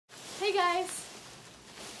Hey guys!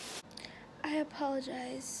 I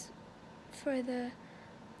apologize for the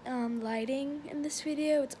lighting in this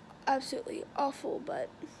video. It's absolutely awful, but...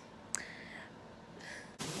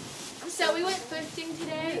 So we went thrifting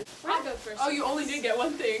today. I'll go first. Oh, you only did get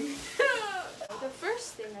one thing. The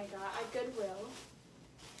first thing I got at Goodwill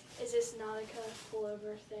is this Nautica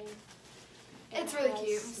pullover thing. It's really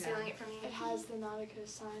cute. I'm stealing it from you. It has the Nautica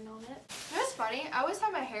sign on it. That's funny. I always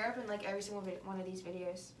have my hair up in like every single one of these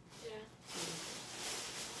videos. Yeah.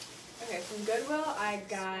 Okay, from Goodwill, I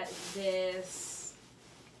got this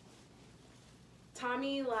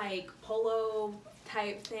Tommy like polo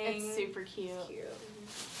type thing. It's super cute.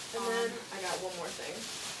 And then I got one more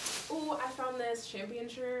thing. Ooh, I found this champion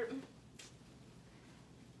shirt.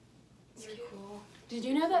 It's really cool. Did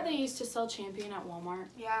you know that they used to sell Champion at Walmart?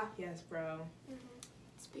 Yeah. Yes, bro.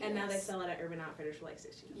 It's And now they BS. sell it at Urban Outfitters for like $16.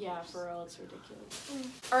 Yeah, for real, it's ridiculous.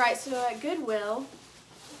 Alright, so at Goodwill,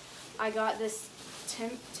 I got this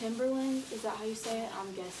Timberland. Is that how you say it?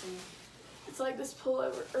 I'm guessing. It's like this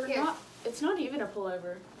pullover. Or Here. not. It's not even a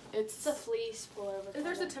pullover. It's a fleece pullover.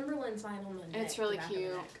 There's a Timberland sign on the neck. It's really the back of the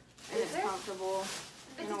cute. neck. And Is it's there? comfortable.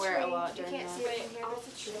 I'm It's gonna a wear it a tree. lot You during can't that. see it. Wait, from here, I'll but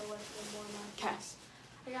it's a show tree. one more of mine. Okay.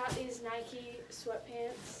 I got these Nike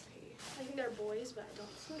sweatpants. I think they're boys, but I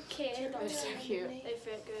don't care. They're so cute. They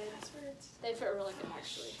fit good. They fit really good,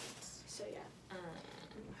 actually. So yeah.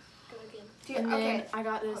 Go again. Dude, And then okay. I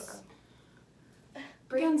got this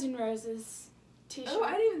Bring- Guns N' Roses t-shirt. Oh,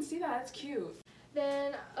 I didn't even see that. That's cute.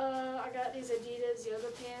 Then I got these Adidas yoga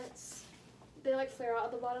pants. They like flare out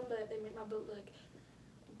at the bottom, but they make my boot look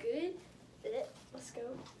good. Let's go.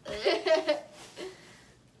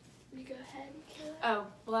 You go ahead, Kayla. Oh,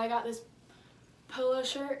 well, I got this polo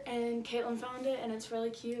shirt, and Caitlin found it, and it's really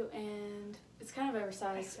cute, and it's kind of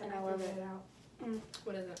oversized, and I love it.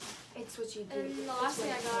 What is it? It's what you do. And the last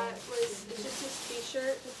thing I got was it's just this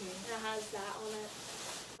t-shirt, and it has that on it.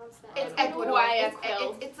 What's that? It's Ecuador.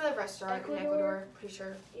 Ecuador. It's a restaurant in Ecuador. Ecuador, pretty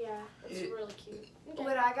sure. Yeah, it's really cute. Okay.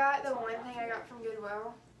 What I got, the one thing I got from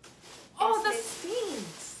Goodwill. Oh, the is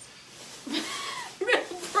stinks.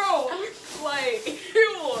 Bro, like,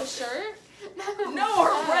 ew. The shirt? No,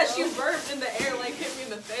 her breath, she burped in the air, like hit me in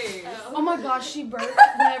the face. Oh my gosh, she burped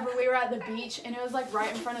whenever we were at the beach, and it was like right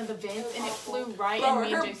in front of the vents, and it flew right Bro, in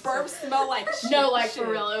me and her Jason. burps smell like shit. No, like for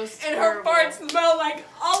real, it was And her terrible. farts smell like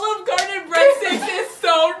Olive Garden breadsticks. It's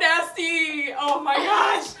so nasty. Oh my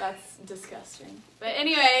gosh. That's disgusting. But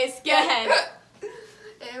anyways, go ahead.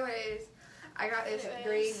 Anyways, I got this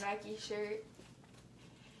green Nike shirt.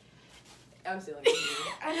 I'm still like,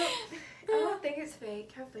 I don't think it's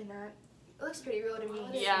fake. Hopefully not. It looks pretty real to me.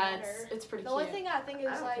 Doesn't Yeah, matter. it's pretty The cute. only thing I think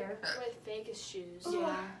I is don't like care. with fake is shoes.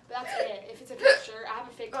 Yeah. But that's it. If it's a fake shirt, I have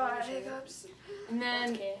a fake Oh, color I have shirt. hiccups. And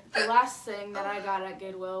then Okay. the last thing that I got at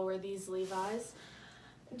Goodwill were these Levi's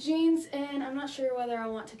jeans, and I'm not sure whether I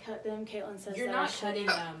want to cut them. Caitlin says you're that not I shouldn't,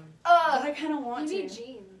 cutting them. but I kind of want You to. need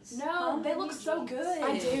jeans. No, they look need so jeans. good.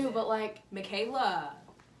 I do, but like, Michaela.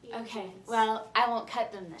 You need okay, jeans. well, I won't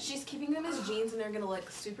cut them then. She's keeping them as jeans and they're gonna look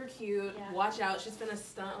super cute. Yeah. Watch out, she's gonna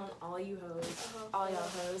stunt on all you hoes. All y'all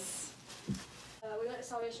hoes. We went to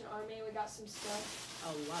Salvation Army. We got some stuff. A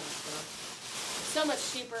lot of stuff. So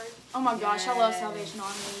much cheaper. Oh my gosh, I love Yes. Salvation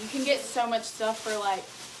Army. You can get so much stuff for like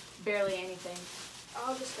barely anything.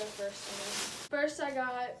 I'll just go first. First, I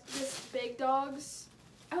got this Big Dogs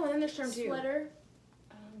Oh, and then there's Term 2. sweater.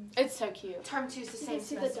 It's so cute. Term 2's the You same can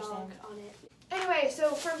see the semester, dog same. on it. Anyway,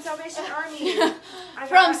 so from Salvation Army, I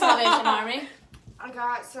From got, Salvation Army. I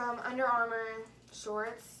got some Under Armour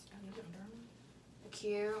shorts.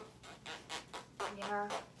 Cute. Yeah.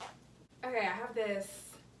 Okay, I have this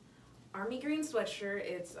army green sweatshirt.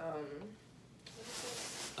 It's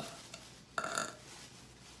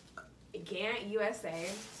Gant USA,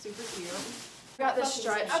 super cute. I got this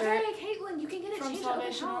striped shirt Okay, Caitlin, you can get it from changed at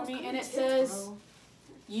Salvation open house. Army, Come and on, it tits, says bro.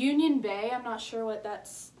 Union Bay. I'm not sure what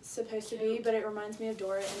that's supposed to be, but it reminds me of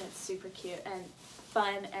Dora, and it's super cute and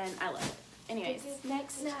fun, and I love it. Anyways,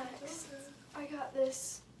 next. Next, I got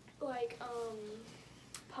this like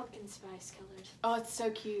pumpkin spice colored Oh, it's so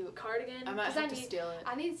cute. cardigan. I might 'cause have to steal it.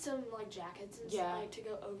 I need some like jackets and Yeah. stuff like to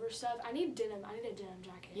go over stuff. I need denim. I need a denim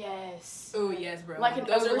jacket. Yes. Oh yes, bro. Like an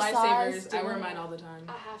Those are oversized lifesavers. I wear denim. mine all the time.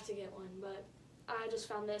 I have to get one, but I just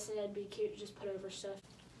found this and it'd be cute to just put over stuff.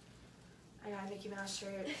 I got a Mickey Mouse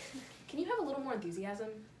shirt. Can you have a little more enthusiasm?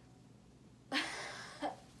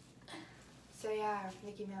 So yeah,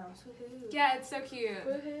 Mickey Mouse. Woohoo. Yeah, it's so cute.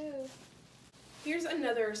 Woohoo! Here's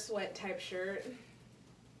another sweat type shirt.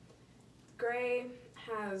 Gray,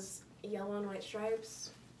 has yellow and white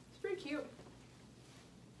stripes. It's pretty cute.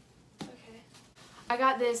 Okay. I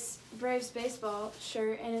got this Braves baseball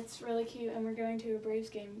shirt, and it's really cute, and we're going to a Braves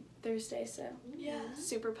game Thursday, so yeah,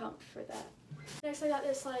 super pumped for that. Next, I got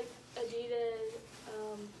this like Adidas,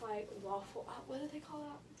 like waffle. What do they call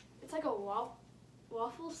that? It's like a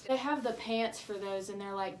waffles. They have the pants for those, and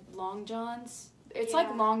they're like long johns. It's Yeah.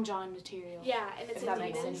 like long john material. Yeah, and it's If that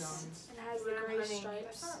makes Adidas. sense. And it has the gray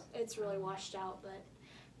stripes. It's really washed out, but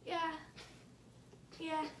yeah,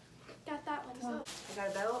 got that one. So. I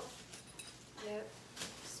got a belt. Yep.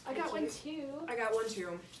 I got one too. I got one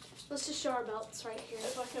too. Let's just show our belts right here.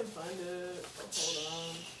 If I can find it. Hold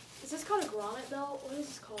on. Is this called a grommet belt? What is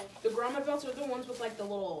this called? The grommet belts are the ones with like the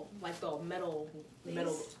little, like the metal. These?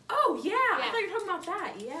 Oh yeah. I Yeah. thought you were talking about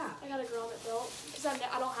that. Yeah. I got a grommet belt because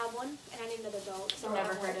I don't have one and I need another belt. I've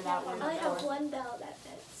never heard of that one I only have before. one belt that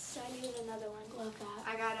fits, so I needed another one. Love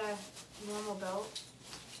that. I got a normal belt.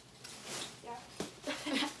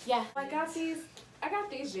 Yeah. I got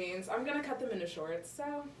these jeans. I'm gonna cut them into shorts.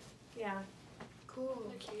 So, yeah. Cool.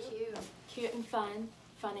 They're cute. Cute. Cute and fun.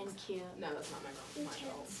 Fun and cute. No, that's not my Your belt. turn,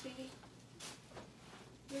 sweetie.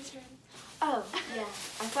 Your turn. Oh, yeah.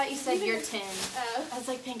 I thought you said your 10. I was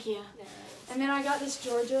like, thank you. No. And then I got this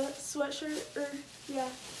Georgia sweatshirt,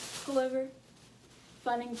 pullover.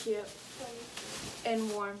 Fun and cute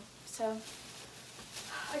and warm. So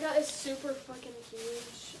I got this super fucking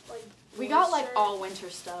huge, like. we got blue like shirt. all winter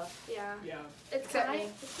stuff. Yeah. Yeah. It's Except kind me.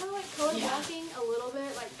 of like color Yeah. blocking a little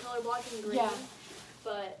bit, like color blocking green. Yeah.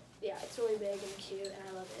 But yeah, it's really big and cute, and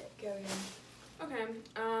I love it. Go in. Okay.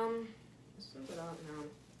 Sums it up now.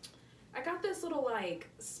 I got this little like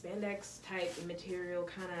spandex type material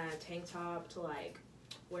kind of tank top to like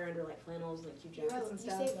wear under like flannels and cute jackets and You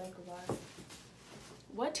stuff. say like a lot.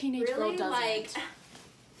 What teenage girl Really, doesn't? like.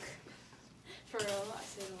 For real, I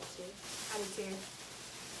say that too. I did too.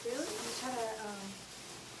 Really? You try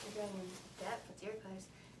to go in depth with your clothes.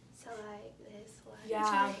 So like this, like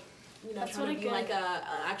Yeah. like, You know, That's trying what to a be good like a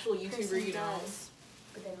actual YouTuber, person you know. does.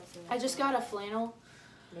 but they don't say I just got a flannel,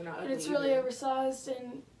 They're not and ugly it's really either. oversized,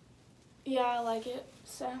 and yeah, I like it.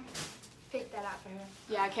 So pick that out for her.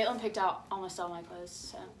 yeah, Caitlin picked out almost all my clothes.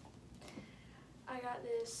 So I got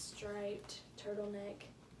this striped turtleneck.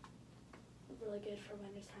 Really good for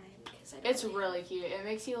winter time because I. it's really cute. It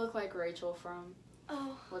makes you look like Rachel from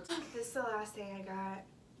Oh, what's This is the last thing I got.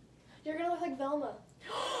 you're gonna look like Velma.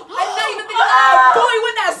 I'm not even thinking. Oh, boy,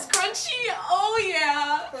 with that scrunchie. Oh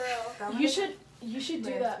yeah. For real. you should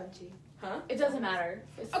do that. Huh? It doesn't matter.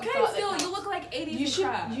 It's the Okay, thought that still, counts. you look like 80s You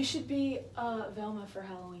crap. should be Velma for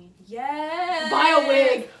Halloween. Yes. Buy a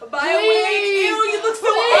wig. Buy a wig. Please. Ew, you look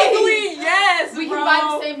so Please. ugly. Yes, We bro. can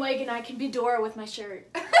buy the same wig, and I can be Dora with my shirt.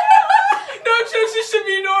 No, she should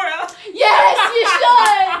be Nora. Yes, you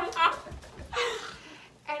should.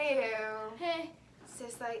 Anywho, Hey. it's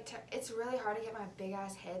just like it's really hard to get my big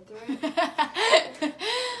ass head through it. Woo.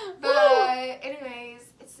 But anyways,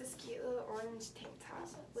 it's this cute little orange tank top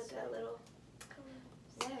with that little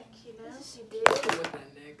neck, you know? You dig? With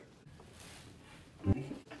that neck.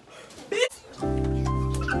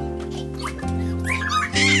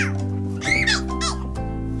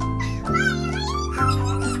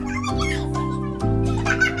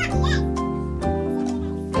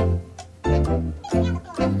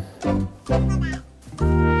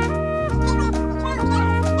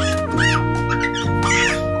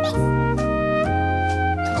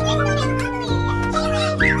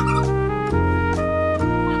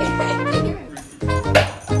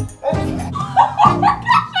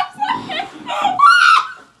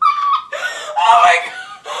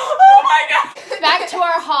 Back to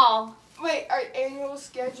our haul. Wait, our annual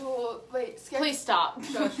schedule. Wait, schedule. Please stop.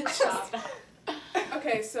 Stop.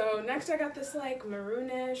 Okay, so next I got this like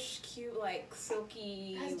maroonish, cute, like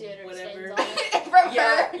silky, Has deodorant whatever. stains on it. From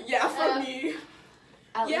Yeah, her. yeah, from me.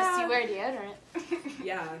 At Yeah. least you wear deodorant.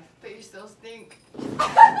 Yeah. But you still stink.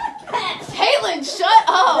 Caitlin, shut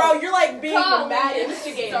up. Bro, you're like being Come the mad on.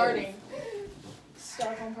 instigator. Starting.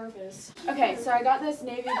 Start on purpose. Okay, so I got this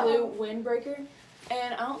navy blue windbreaker,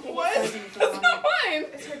 and I don't think What? it says anything That's on not it. mine.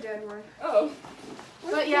 It's her dead one. Oh.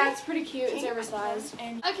 But yeah, it's pretty cute. It's oversized,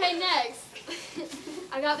 and Okay, next.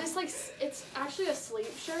 I got this like it's actually a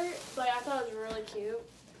sleep shirt, but I thought it was really cute.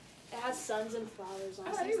 It has suns and flowers on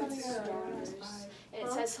it. I didn't It's see that. stars. And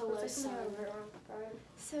it says hello sun.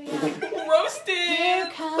 So yeah. here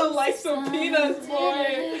Roasted. comes Like the some sun. peanuts,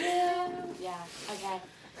 boy. Yeah. Okay.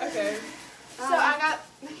 Okay. So I got.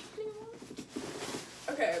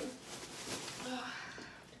 Okay.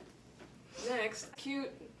 Next, cute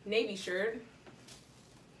navy shirt.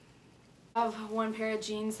 I have one pair of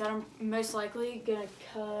jeans that I'm most likely gonna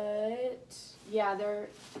cut. Yeah, they're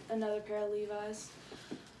another pair of Levi's.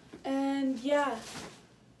 And yeah,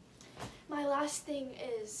 My last thing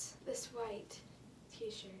is this white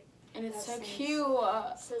t-shirt. And it's so That's nice. cute.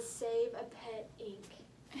 It says Save a Pet Ink.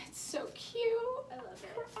 It's so cute. I love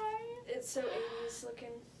it. Cry. It's so 80s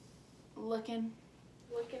looking. Looking.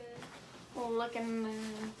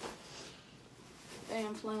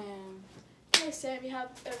 Damn flam. Okay, Sam, you have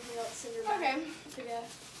everything else in your bag. Okay. To go.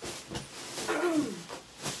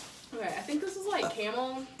 Okay, I think this is like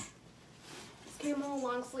camel. It's camel,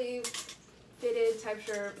 long sleeve, fitted type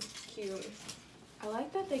shirt. Cute. I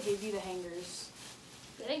like that they gave you the hangers.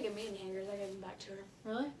 They didn't give me any hangers. I gave them back to her.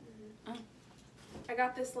 Really? I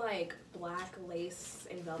got this like black lace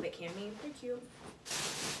and velvet cami. Pretty cute.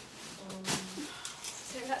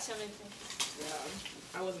 Sam got so many things.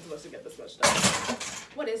 Yeah, I wasn't supposed to get this much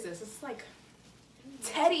stuff. What is this? It's like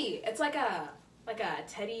teddy. It's like a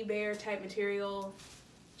teddy bear type material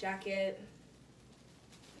jacket.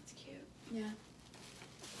 It's cute. Yeah.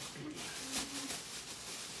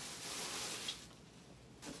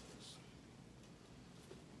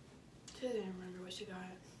 She didn't remember what she got.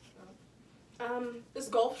 This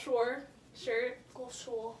Gulf Shore shirt. Gulf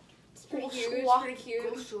Shore. It's pretty Gulf cute. Shore. Pretty cute.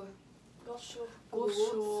 Gulf Shore. Gulf Shore. Gulf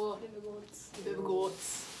Shore. Baby goats. Baby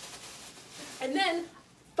goats. And then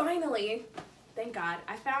finally, thank God,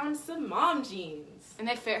 I found some mom jeans. And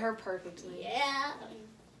they fit her perfectly. Yeah.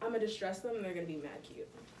 I'm gonna distress them and they're gonna be mad cute.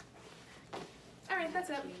 Alright,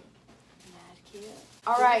 that's it. Mad cute.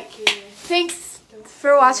 Alright. Thanks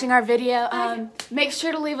for watching our video. Make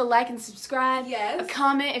sure to leave a like and subscribe. Yes. A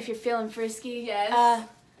comment if you're feeling frisky. Yes.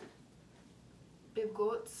 Baby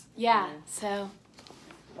goats. Yeah, so.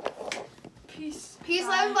 Peace. Peace,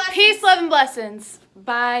 love, and blessings. Peace, love, and blessings.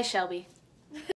 Bye, Shelby.